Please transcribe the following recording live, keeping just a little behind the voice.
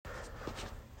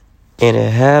And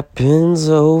it happens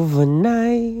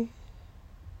overnight.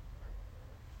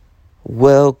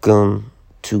 Welcome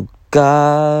to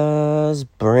God's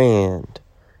Brand.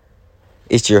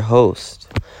 It's your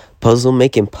host, Puzzle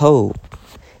Making Poe.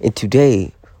 And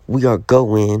today we are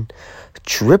going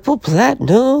triple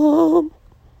platinum.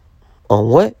 On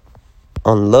what?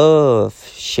 On love.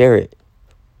 Share it.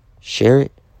 Share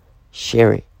it.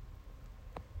 Share it.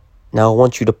 Now I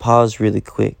want you to pause really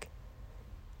quick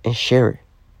and share it.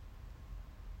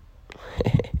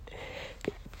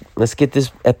 Let's get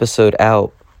this episode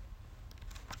out.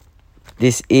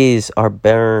 This is our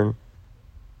burn.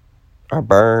 Our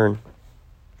burn.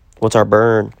 What's our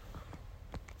burn?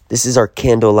 This is our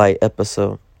candlelight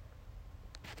episode.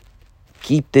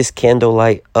 Keep this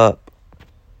candlelight up.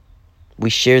 We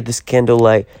share this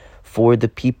candlelight for the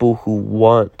people who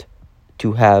want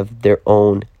to have their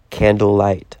own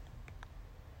candlelight.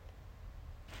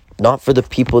 Not for the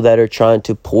people that are trying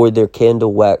to pour their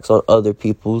candle wax on other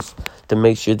people's to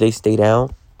make sure they stay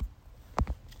down.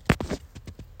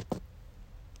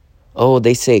 Oh,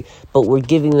 they say, but we're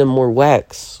giving them more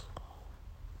wax.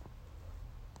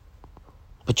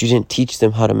 But you didn't teach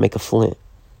them how to make a flint.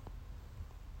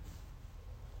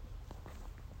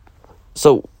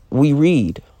 So we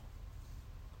read.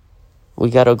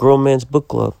 We got a grown man's book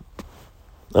club.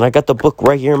 And I got the book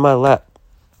right here in my lap.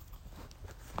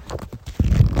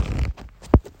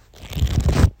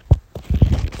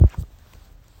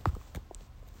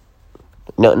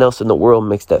 Nothing else in the world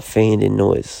makes that fading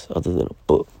noise other than a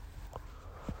book.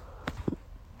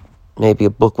 Maybe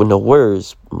a book with no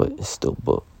words, but it's still a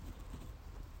book.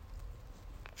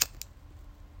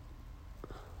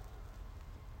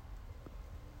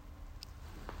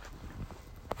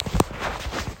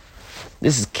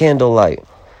 This is candlelight.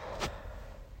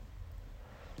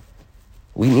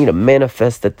 We need to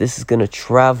manifest that this is going to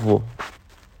travel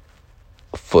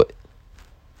a foot.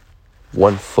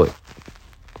 1 foot.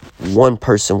 One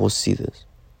person will see this.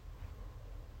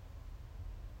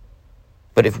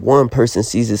 But if one person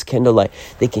sees this candlelight,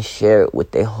 they can share it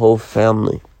with their whole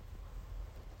family.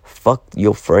 Fuck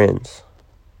your friends.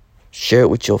 Share it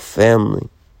with your family.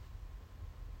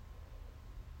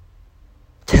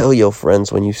 Tell your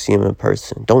friends when you see them in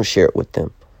person. Don't share it with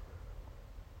them.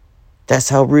 That's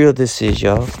how real this is,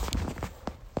 y'all.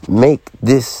 Make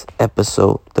this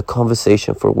episode the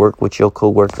conversation for work with your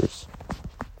coworkers.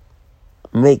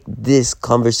 Make this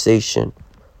conversation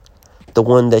the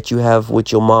one that you have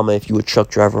with your mama if you a truck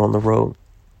driver on the road.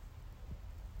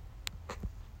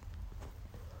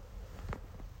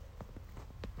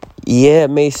 Yeah, it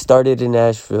may started in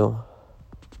Nashville,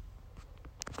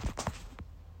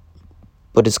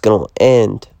 but it's going to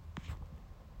end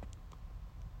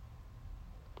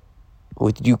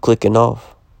with you clicking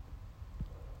off.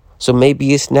 So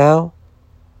maybe it's now.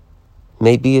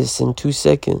 Maybe it's in 2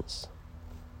 seconds.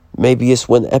 Maybe it's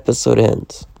when the episode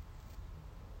ends.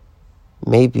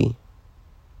 Maybe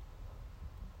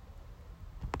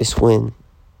it's when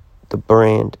the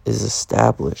brand is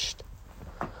established.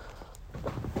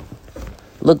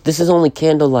 Look, this is only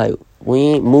candlelight. We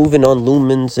ain't moving on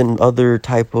lumens and other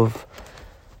type of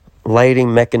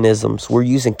lighting mechanisms. We're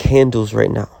using candles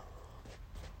right now.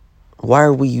 Why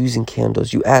are we using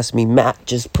candles? You ask me, Matt,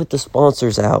 just put the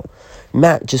sponsors out.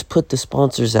 Matt, just put the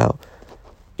sponsors out.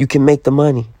 You can make the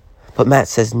money. But Matt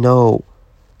says, no.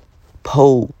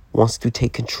 Poe wants to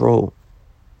take control.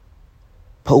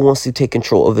 Poe wants to take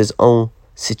control of his own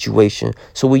situation.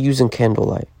 So we're using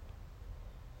candlelight.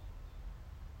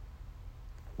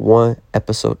 1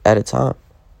 episode at a time.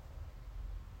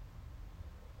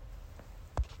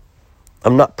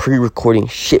 I'm not pre-recording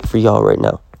shit for y'all right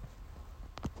now.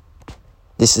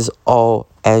 This is all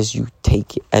as you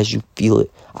take it, as you feel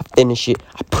it. I finish it,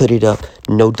 I put it up,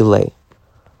 no delay.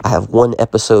 I have 1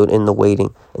 episode in the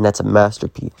waiting, and that's a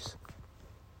masterpiece.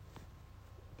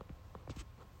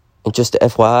 And just to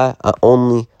FYI, I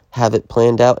only have it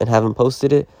planned out and haven't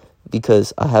posted it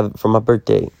because I have it for my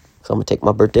birthday. So I'm going to take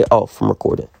my birthday off from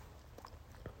recording.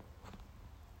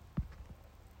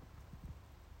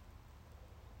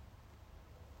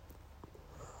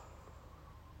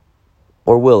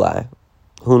 Or will I?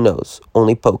 Who knows?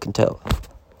 Only Poe can tell.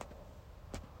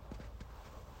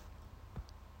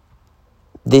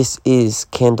 This is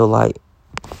candlelight.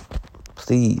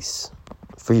 Please,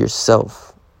 for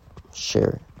yourself, share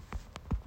it.